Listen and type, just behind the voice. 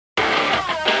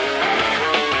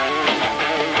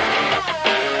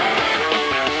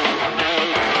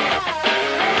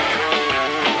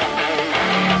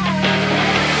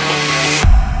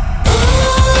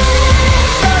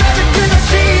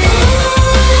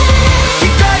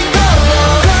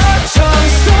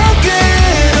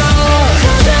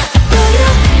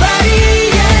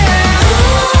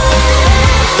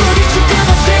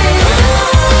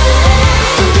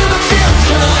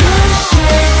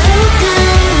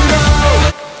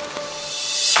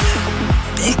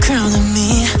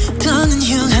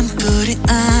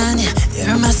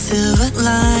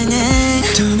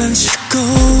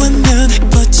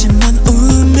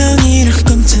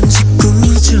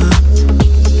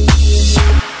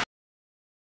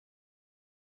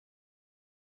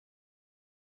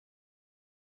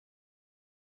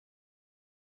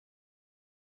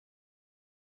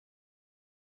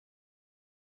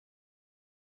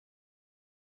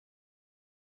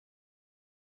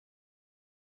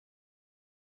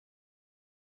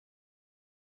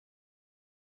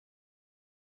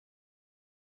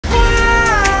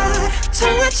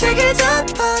책을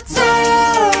덮어도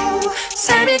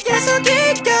삶이 계속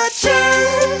이겨져.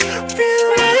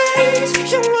 Realize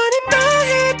영원히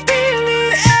너의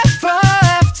비밀 ever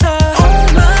after. Oh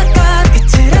my god,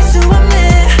 끝을 알 수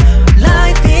없네.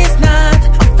 Life is not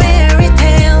a fairy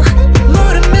tale.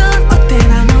 모르면 어때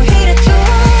난 오히려 좋아.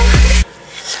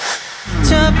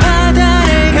 저 바다를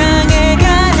향해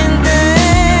가는데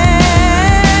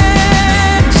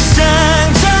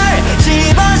쌍절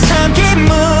집어삼킨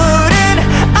물은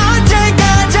언젠가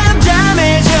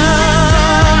잠잠해져.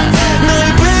 너의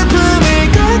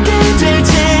부품을 걷게 될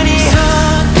테니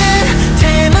속은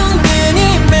대문근이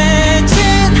맺은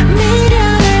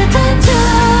미련을 던져.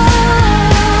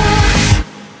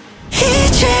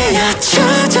 이제야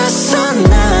찾았어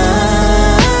난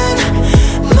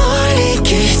멀리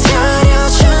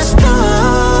기다려준 star.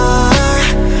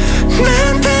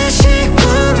 난 다시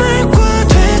꿈을 꿔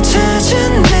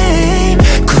되찾은 내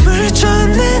꿈을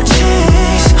쫓는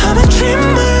chase. I'm a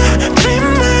dreamer,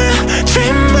 dreamer,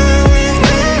 dreamer with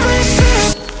me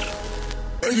myself.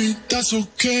 Baby, that's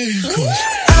okay.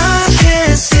 I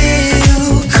can see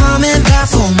you coming back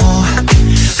for more,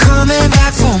 coming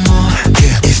back for more.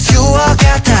 If you walk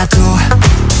out that door,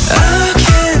 I